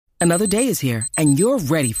Another day is here, and you're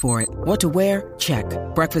ready for it. What to wear? Check.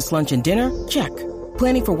 Breakfast, lunch, and dinner? Check.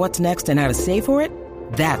 Planning for what's next and how to save for it?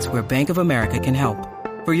 That's where Bank of America can help.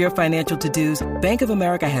 For your financial to-dos, Bank of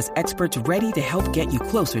America has experts ready to help get you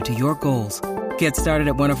closer to your goals. Get started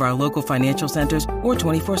at one of our local financial centers or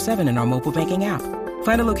 24/7 in our mobile banking app.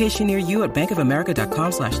 Find a location near you at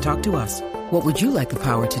bankofamerica.com/talktous. What would you like the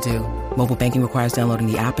power to do? Mobile banking requires downloading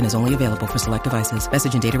the app and is only available for select devices.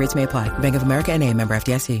 Message and data rates may apply. Bank of America N.A., member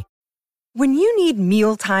FDIC. When you need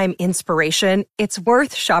mealtime inspiration, it's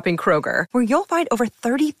worth shopping Kroger, where you'll find over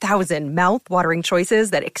 30,000 mouth-watering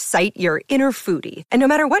choices that excite your inner foodie. And no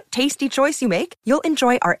matter what tasty choice you make, you'll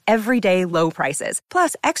enjoy our everyday low prices,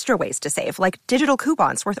 plus extra ways to save, like digital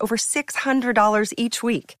coupons worth over $600 each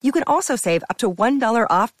week. You can also save up to $1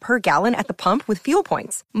 off per gallon at the pump with fuel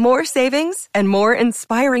points. More savings and more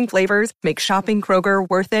inspiring flavors make shopping Kroger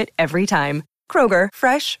worth it every time. Kroger,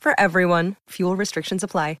 fresh for everyone. Fuel restrictions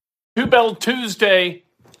apply. Two Bell Tuesday.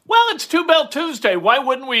 Well, it's Two Bell Tuesday. Why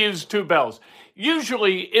wouldn't we use two bells?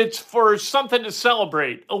 Usually it's for something to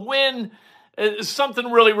celebrate. A win, something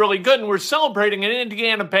really, really good. And we're celebrating an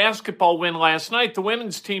Indiana basketball win last night. The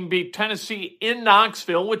women's team beat Tennessee in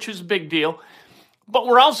Knoxville, which is a big deal. But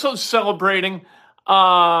we're also celebrating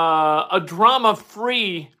a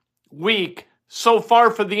drama-free week so far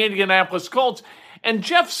for the Indianapolis Colts. And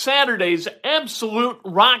Jeff Saturday's absolute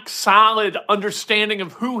rock-solid understanding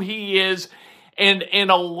of who he is and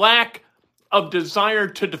a lack of desire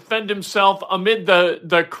to defend himself amid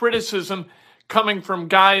the criticism coming from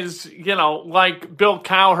guys, like Bill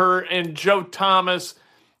Cowher and Joe Thomas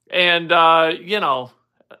and,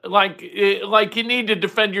 like you need to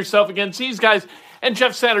defend yourself against these guys. And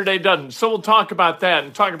Jeff Saturday doesn't. So we'll talk about that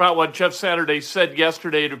and talk about what Jeff Saturday said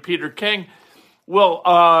yesterday to Peter King. We'll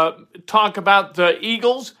talk about the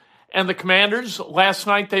Eagles and the Commanders. Last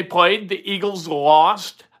night they played. The Eagles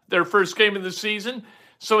lost their first game of the season,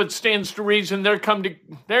 so it stands to reason they're going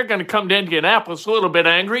to come to Indianapolis a little bit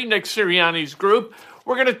angry. Nick Sirianni's group.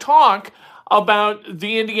 We're going to talk about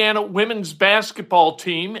the Indiana women's basketball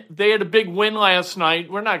team. They had a big win last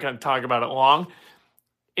night. We're not going to talk about it long.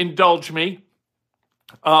 Indulge me.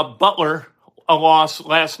 Butler, a loss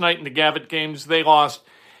last night in the Gavitt games. They lost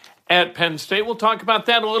at Penn State. We'll talk about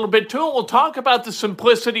that a little bit too. We'll talk about the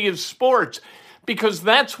simplicity of sports, because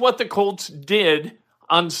that's what the Colts did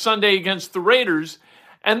on Sunday against the Raiders.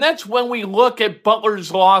 And that's when we look at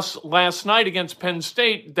Butler's loss last night against Penn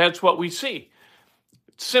State, that's what we see.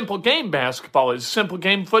 Simple game basketball is, simple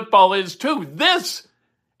game football is too. This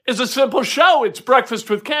is a simple show. It's Breakfast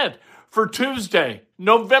with Kent for Tuesday,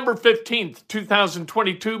 November 15th,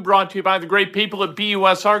 2022, brought to you by the great people at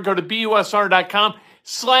BUSR. Go to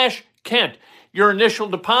BUSR.com/Kent. Your initial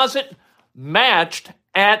deposit matched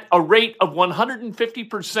at a rate of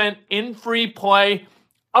 150% in free play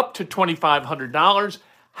up to $2,500.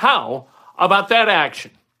 How about that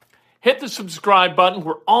action? Hit the subscribe button.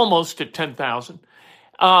 We're almost at 10,000.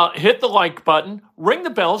 Hit the like button. Ring the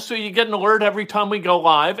bell so you get an alert every time we go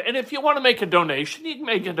live. And if you want to make a donation, you can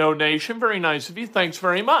make a donation. Very nice of you. Thanks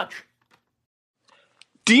very much.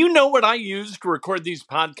 Do you know what I use to record these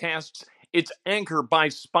podcasts? It's Anchor by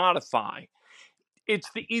Spotify. It's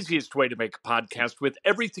the easiest way to make a podcast with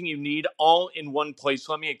everything you need all in one place.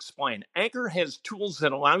 Let me explain. Anchor has tools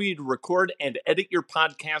that allow you to record and edit your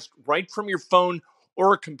podcast right from your phone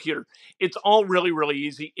or a computer. It's all really, really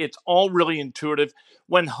easy. It's all really intuitive.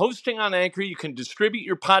 When hosting on Anchor, you can distribute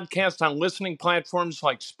your podcast on listening platforms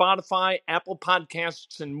like Spotify, Apple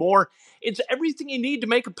Podcasts, and more. It's everything you need to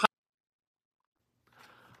make a podcast.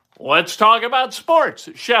 Let's talk about sports,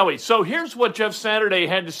 shall we? So here's what Jeff Saturday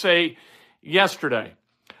had to say yesterday.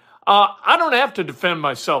 I don't have to defend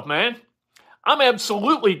myself, man. I'm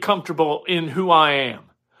absolutely comfortable in who I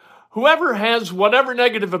am. Whoever has whatever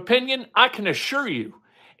negative opinion, I can assure you,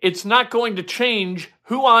 it's not going to change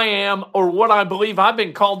who I am or what I believe I've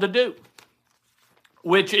been called to do,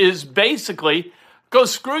 which is basically go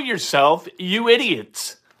screw yourself, you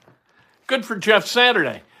idiots. Good for Jeff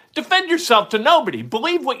Saturday. Defend yourself to nobody.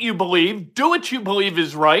 Believe what you believe. Do what you believe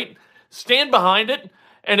is right. Stand behind it.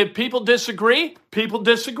 And if people disagree, people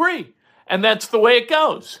disagree. And that's the way it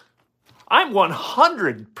goes. I'm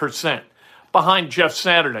 100% behind Jeff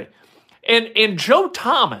Saturday. And Joe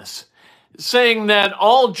Thomas saying that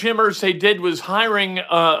all Jim Irsay did was hiring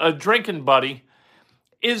a drinking buddy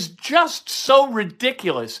is just so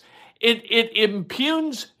ridiculous. It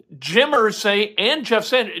impugns Jim Irsay and Jeff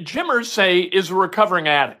Saturday. Jim Irsay is a recovering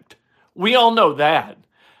addict. We all know that.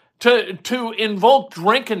 To invoke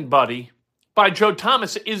drinking buddy by Joe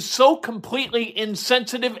Thomas is so completely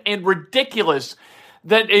insensitive and ridiculous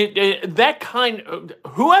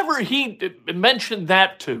whoever he mentioned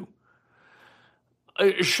that to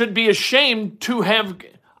should be ashamed to have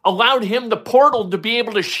allowed him the portal to be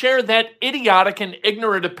able to share that idiotic and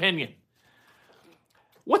ignorant opinion.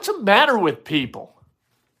 What's the matter with people?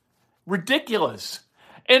 Ridiculous.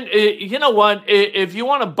 And you know what? If you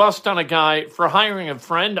want to bust on a guy for hiring a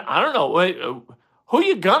friend, I don't know. Who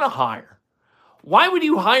you going to hire? Why would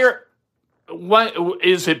you hire?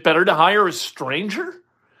 Is it better to hire a stranger?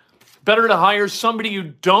 Better to hire somebody you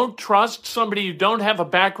don't trust, somebody you don't have a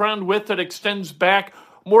background with that extends back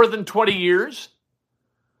more than 20 years?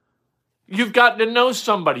 You've gotten to know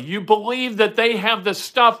somebody. You believe that they have the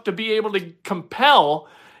stuff to be able to compel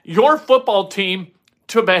your football team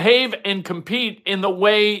to behave and compete in the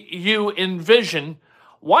way you envision.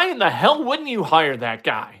 Why in the hell wouldn't you hire that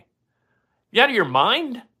guy? You out of your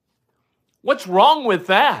mind? What's wrong with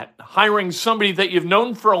that? Hiring somebody that you've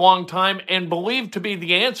known for a long time and believe to be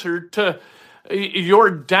the answer to your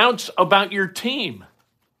doubts about your team.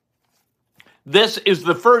 This is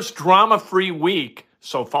the first drama-free week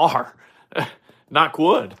so far, knock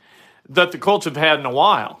wood, that the Colts have had in a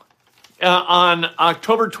while. On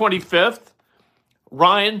October 25th,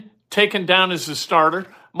 Ryan, taken down as the starter,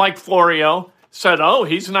 Mike Florio said,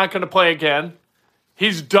 he's not going to play again.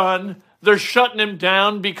 He's done. They're shutting him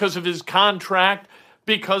down because of his contract,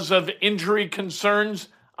 because of injury concerns.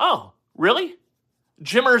 Oh, really?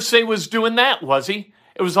 Jim Irsay was doing that, was he?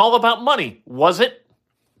 It was all about money, was it?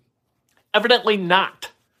 Evidently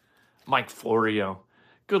not. Mike Florio.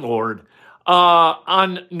 Good Lord.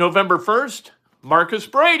 On November 1st, Marcus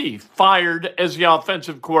Brady fired as the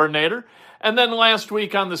offensive coordinator. And then last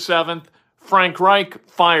week on the 7th, Frank Reich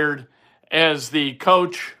fired as the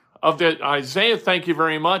coach of the Isaiah. Thank you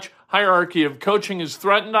very much. Hierarchy of coaching is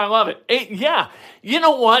threatened. I love it. Yeah. You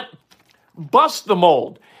know what? Bust the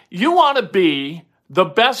mold. You want to be the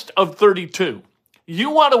best of 32. You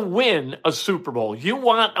want to win a Super Bowl. You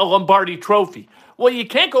want a Lombardi trophy. Well, you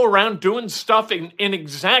can't go around doing stuff in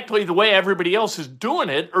exactly the way everybody else is doing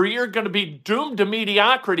it, or you're going to be doomed to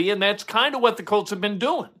mediocrity, and that's kind of what the Colts have been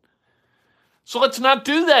doing. So let's not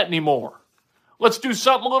do that anymore. Let's do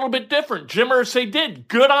something a little bit different. Jim Irsay did.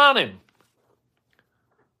 Good on him.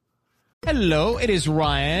 Hello, it is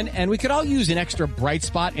Ryan, and we could all use an extra bright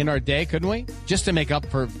spot in our day, couldn't we? Just to make up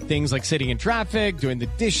for things like sitting in traffic, doing the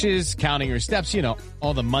dishes, counting your steps,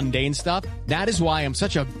 all the mundane stuff. That is why I'm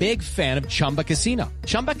such a big fan of Chumba Casino.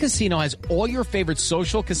 Chumba Casino has all your favorite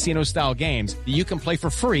social casino-style games that you can play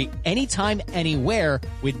for free anytime, anywhere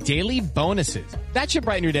with daily bonuses. That should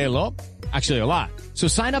brighten your day a little. Actually, a lot. So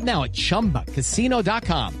sign up now at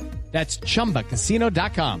ChumbaCasino.com. That's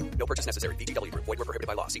ChumbaCasino.com. No purchase necessary. VGW Group. Void where prohibited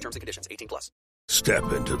by law. See terms and conditions. 18+.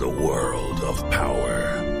 Step into the world of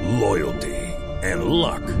power, loyalty, and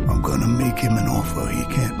luck. I'm gonna make him an offer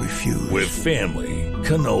he can't refuse. With family,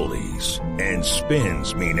 cannolis, and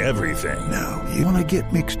spins mean everything. Now, you wanna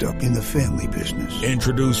get mixed up in the family business.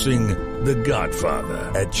 Introducing The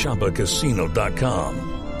Godfather at ChumbaCasino.com.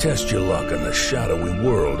 Test your luck in the shadowy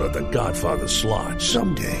world of The Godfather slot.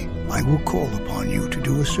 Someday, I will call upon you to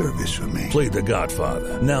do a service for me. Play The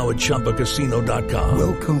Godfather, now at ChumbaCasino.com.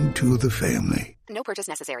 Welcome to the family. No purchase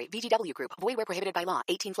necessary. VGW Group. Void where prohibited by law.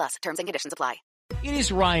 18+. Terms and conditions apply. It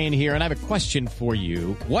is Ryan here, and I have a question for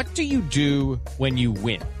you. What do you do when you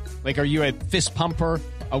win? Like, are you a fist pumper,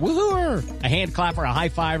 a woohooer, a hand clapper, a high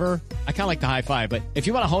fiver? I kind of like the high five, but if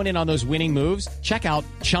you want to hone in on those winning moves, check out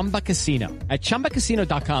Chumba Casino. At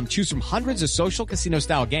ChumbaCasino.com, choose from hundreds of social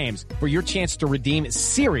casino-style games for your chance to redeem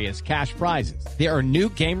serious cash prizes. There are new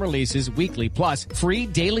game releases weekly, plus free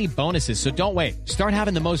daily bonuses, so don't wait. Start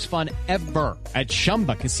having the most fun ever at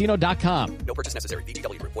ChumbaCasino.com. No purchase necessary.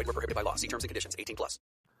 VGW Group. Void where prohibited by law. See terms and conditions. 18+.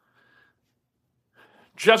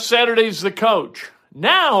 Jeff Saturday's the coach.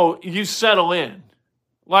 Now you settle in.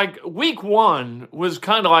 Like week one was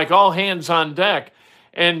kind of like all hands on deck,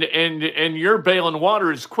 and you're bailing water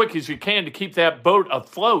as quick as you can to keep that boat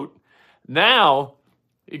afloat. Now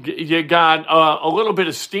you got a little bit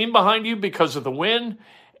of steam behind you because of the win,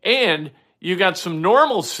 and you got some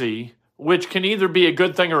normalcy, which can either be a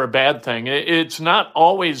good thing or a bad thing. It's not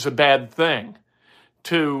always a bad thing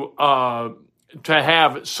to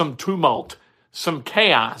have some tumult, some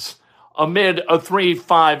chaos amid a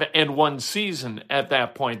 3-5-1 season at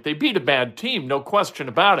that point. They beat a bad team, no question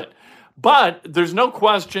about it. But there's no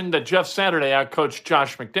question that Jeff Saturday outcoached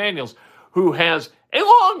Josh McDaniels, who has a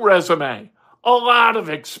long resume, a lot of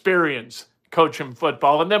experience coaching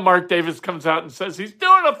football. And then Mark Davis comes out and says he's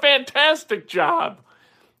doing a fantastic job.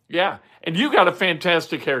 Yeah, and you got a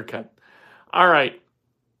fantastic haircut. All right.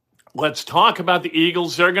 Let's talk about the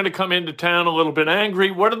Eagles. They're going to come into town a little bit angry.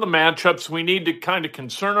 What are the matchups we need to kind of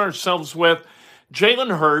concern ourselves with?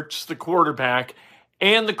 Jalen Hurts, the quarterback,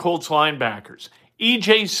 and the Colts linebackers.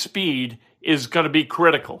 EJ Speed is going to be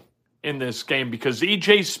critical in this game because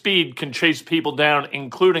EJ Speed can chase people down,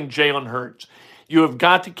 including Jalen Hurts. You have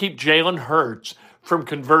got to keep Jalen Hurts from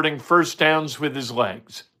converting first downs with his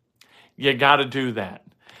legs. You got to do that.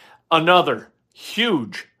 Another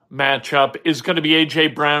huge matchup is going to be A.J.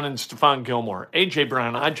 Brown and Stephon Gilmore. A.J.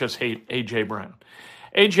 Brown, I just hate A.J. Brown.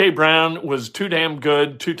 A.J. Brown was too damn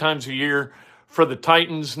good 2 times a year for the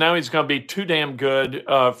Titans. Now he's going to be too damn good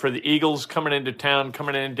for the Eagles coming into town,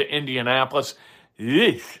 coming into Indianapolis.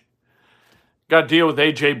 Eesh. Got to deal with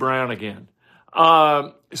A.J. Brown again.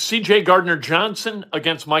 C.J. Gardner-Johnson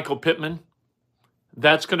against Michael Pittman.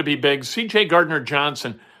 That's going to be big. C.J.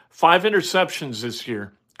 Gardner-Johnson, 5 interceptions this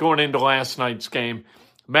year going into last night's game.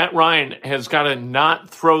 Matt Ryan has got to not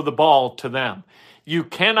throw the ball to them. You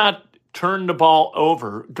cannot turn the ball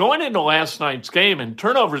over. Going into last night's game, and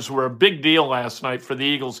turnovers were a big deal last night for the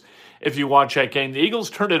Eagles. If you watch that game, the Eagles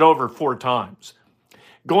turned it over 4 times.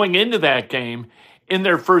 Going into that game, in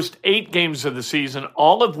their first 8 games of the season,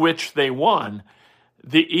 all of which they won,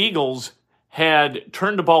 the Eagles had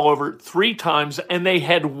turned the ball over 3 times, and they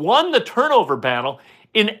had won the turnover battle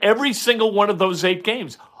in every single one of those 8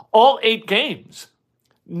 games. All 8 games.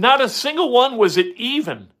 Not a single one was it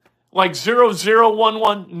even, like 0-0,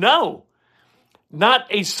 1-1. No. Not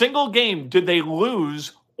a single game did they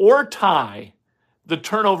lose or tie the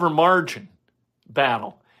turnover margin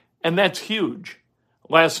battle. And that's huge.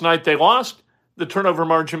 Last night they lost the turnover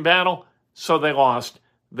margin battle, so they lost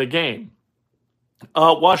the game.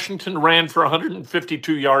 Washington ran for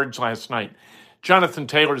 152 yards last night. Jonathan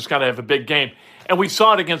Taylor's got to have a big game. And we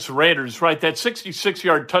saw it against the Raiders, right? That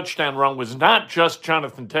 66-yard touchdown run was not just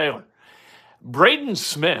Jonathan Taylor. Braden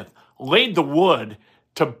Smith laid the wood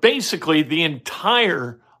to basically the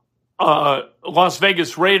entire Las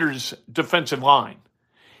Vegas Raiders defensive line.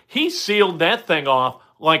 He sealed that thing off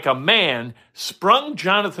like a man, sprung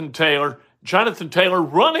Jonathan Taylor. Jonathan Taylor,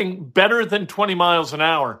 running better than 20 miles an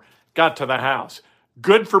hour, got to the house.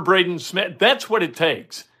 Good for Braden Smith. That's what it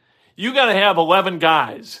takes. You got to have 11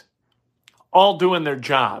 guys all doing their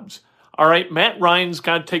jobs. All right, Matt Ryan's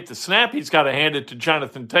got to take the snap. He's got to hand it to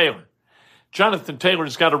Jonathan Taylor. Jonathan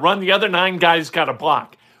Taylor's got to run. The other 9 guys got to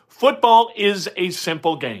block. Football is a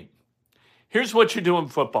simple game. Here's what you do in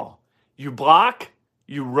football. You block,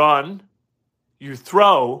 you run, you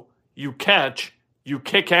throw, you catch, you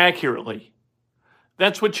kick accurately.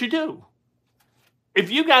 That's what you do. If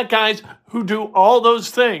you got guys who do all those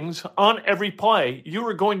things on every play, you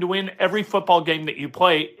are going to win every football game that you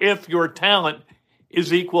play if your talent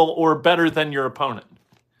is equal or better than your opponent.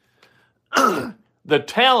 The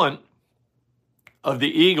talent of the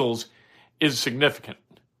Eagles is significant.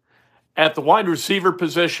 At the wide receiver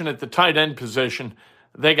position, at the tight end position,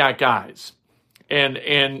 they got guys.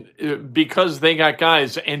 And because they got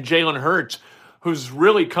guys, and Jalen Hurts, who's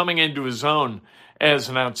really coming into his own as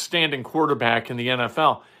an outstanding quarterback in the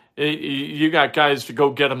NFL, you got guys to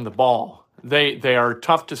go get them the ball. They are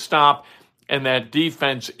tough to stop, and that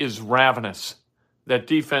defense is ravenous. That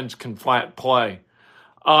defense can flat play.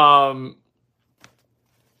 I'm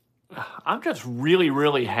just really,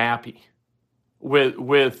 really happy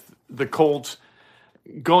with the Colts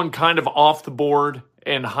going kind of off the board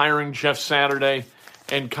and hiring Jeff Saturday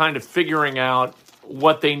and kind of figuring out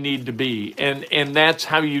what they need to be. And that's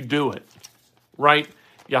how you do it. Right?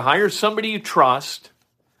 You hire somebody you trust,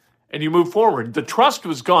 and you move forward. The trust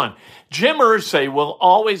was gone. Jim Irsay will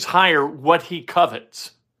always hire what he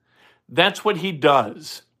covets. That's what he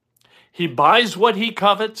does. He buys what he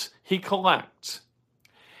covets, he collects.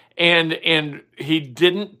 And he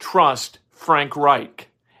didn't trust Frank Reich.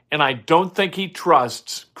 And I don't think he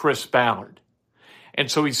trusts Chris Ballard. And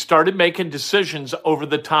so he started making decisions over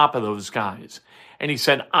the top of those guys. And he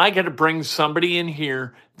said, I got to bring somebody in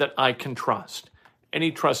here that I can trust. And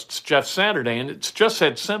he trusts Jeff Saturday, and it's just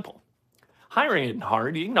that simple. Hiring isn't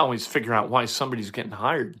hard. You can always figure out why somebody's getting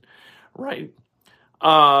hired, right?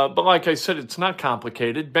 But like I said, it's not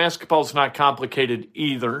complicated. Basketball's not complicated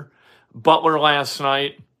either. Butler last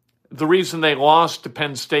night, the reason they lost to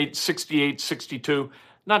Penn State 68-62,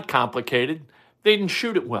 not complicated. They didn't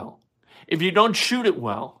shoot it well. If you don't shoot it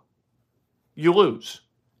well, you lose.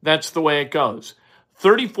 That's the way it goes.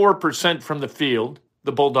 34% from the field,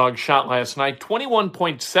 the Bulldogs shot last night,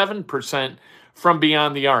 21.7% from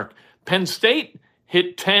beyond the arc. Penn State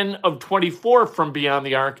hit 10 of 24 from beyond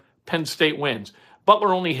the arc. Penn State wins.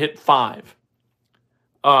 Butler only hit 5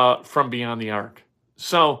 from beyond the arc.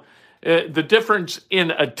 So the difference in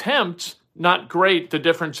attempts not great, the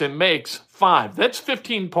difference it makes, 5. That's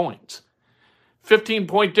 15 points.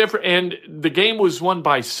 15-point difference, and the game was won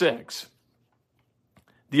by 6.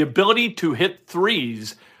 The ability to hit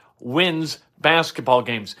threes wins basketball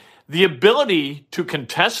games. The ability to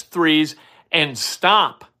contest threes and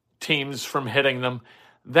stop teams from hitting them,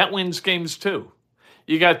 that wins games too.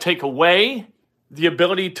 You got to take away the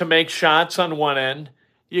ability to make shots on one end.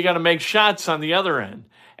 You got to make shots on the other end.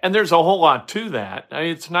 And there's a whole lot to that. I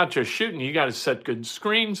mean, it's not just shooting. You got to set good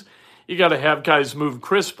screens. You got to have guys move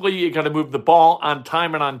crisply. You got to move the ball on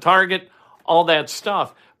time and on target, all that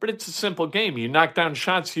stuff. But it's a simple game. You knock down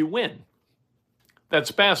shots, you win.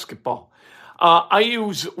 That's basketball.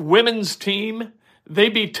 IU's women's team, they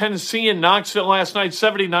beat Tennessee in Knoxville last night,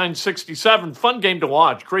 79-67. Fun game to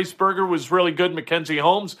watch. Grace Berger was really good. Mackenzie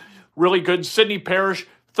Holmes, really good. Sydney Parrish,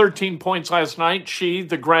 13 points last night. She,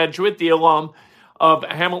 the graduate, the alum of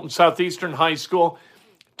Hamilton Southeastern High School.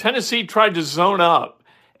 Tennessee tried to zone up,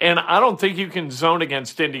 and I don't think you can zone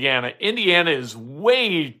against Indiana. Indiana is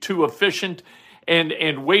way too efficient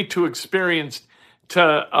and way too experienced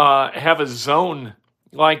to have a zone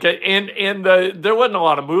like it. And there wasn't a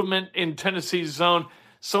lot of movement in Tennessee's zone,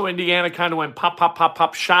 so Indiana kind of went pop, pop, pop,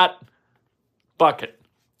 pop, shot, bucket.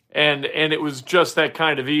 And it was just that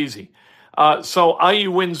kind of easy. So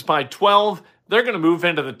IU wins by 12. They're going to move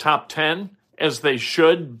into the top 10, as they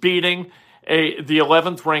should, beating the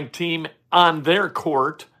 11th ranked team on their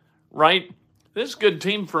court, right? This is a good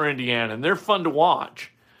team for Indiana, and they're fun to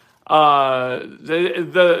watch.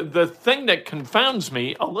 The thing that confounds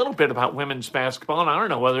me a little bit about women's basketball, and I don't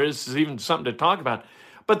know whether this is even something to talk about,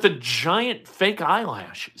 but the giant fake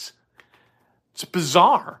eyelashes. It's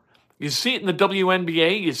bizarre. You see it in the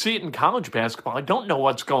WNBA, you see it in college basketball. I don't know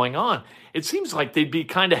what's going on. It seems like they'd be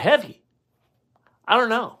kind of heavy. I don't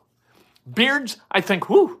know. Beards, I think,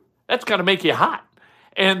 whew, that's got to make you hot.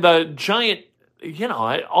 And the giant,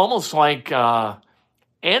 almost like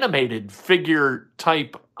animated figure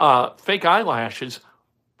type fake eyelashes,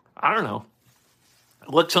 I don't know. It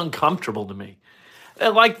looks uncomfortable to me.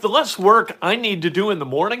 Like, the less work I need to do in the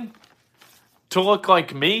morning to look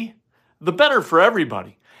like me, the better for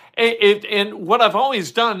everybody. And what I've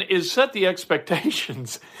always done is set the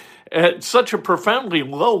expectations at such a profoundly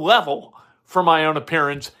low level for my own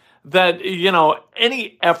appearance that,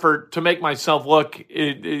 any effort to make myself look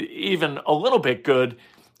even a little bit good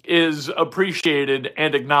is appreciated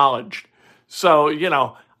and acknowledged. So,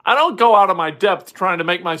 I don't go out of my depth trying to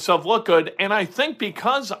make myself look good. And I think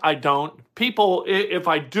because I don't, people, if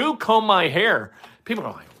I do comb my hair, people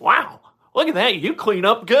are like, wow, look at that. You clean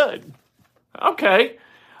up good. Okay.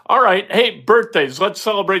 All right. Hey, birthdays. Let's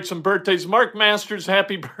celebrate some birthdays. Mark Masters,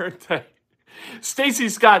 happy birthday. Stacy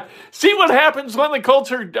Scott, see what happens when the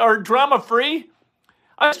Colts are drama-free?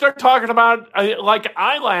 I start talking about like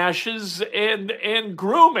eyelashes and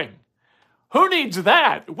grooming. Who needs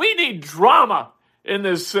that? We need drama in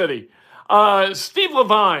this city. Steve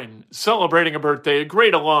Levine celebrating a birthday, a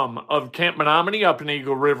great alum of Camp Menominee up in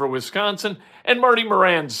Eagle River, Wisconsin. And Marty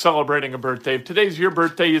Moran celebrating a birthday. If today's your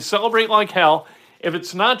birthday, you celebrate like hell. If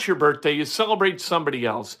it's not your birthday, you celebrate somebody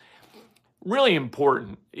else. Really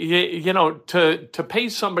important, to pay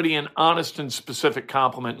somebody an honest and specific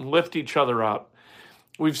compliment and lift each other up.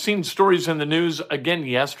 We've seen stories in the news again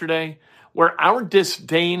yesterday where our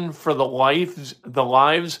disdain for the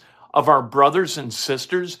lives of our brothers and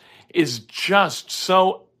sisters is just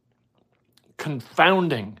so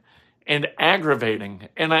confounding and aggravating.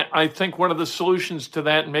 And I think one of the solutions to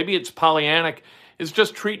that, and maybe it's Pollyannic, is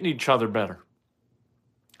just treating each other better.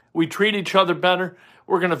 We treat each other better,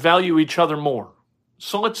 we're going to value each other more.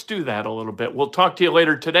 So let's do that a little bit. We'll talk to you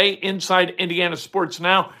later today inside Indiana Sports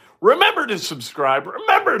Now. Remember to subscribe.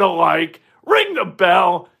 Remember to like. Ring the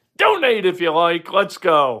bell. Donate if you like. Let's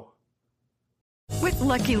go. With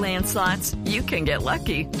Lucky Land Slots, you can get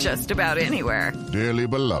lucky just about anywhere. Dearly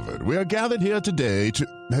beloved, we are gathered here today to...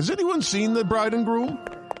 Has anyone seen the bride and groom?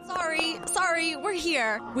 Sorry, we're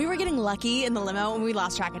here. We were getting lucky in the limo and we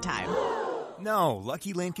lost track of time. No,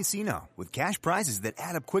 Lucky Land Casino, with cash prizes that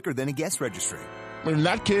add up quicker than a guest registry. In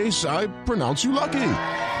that case, I pronounce you lucky.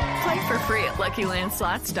 Play for free at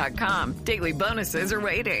LuckyLandSlots.com. Daily bonuses are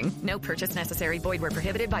waiting. No purchase necessary. Void where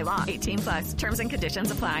prohibited by law. 18+. Terms and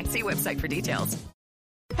conditions apply. See website for details.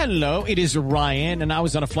 Hello, it is Ryan, and I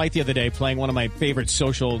was on a flight the other day playing one of my favorite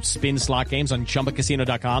social spin slot games on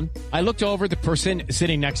ChumbaCasino.com. I looked over at the person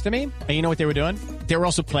sitting next to me, and you know what they were doing? They were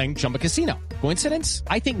also playing Chumba Casino. Coincidence?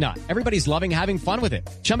 I think not. Everybody's loving having fun with it.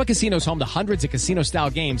 Chumba Casino is home to hundreds of casino-style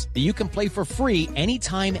games that you can play for free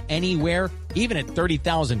anytime, anywhere, even at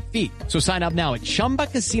 30,000 feet. So sign up now at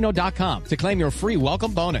ChumbaCasino.com to claim your free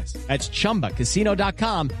welcome bonus. That's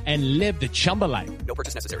ChumbaCasino.com and live the Chumba life. No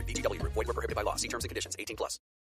purchase necessary. VGW Group. Void where prohibited by law. See terms and conditions. 18+.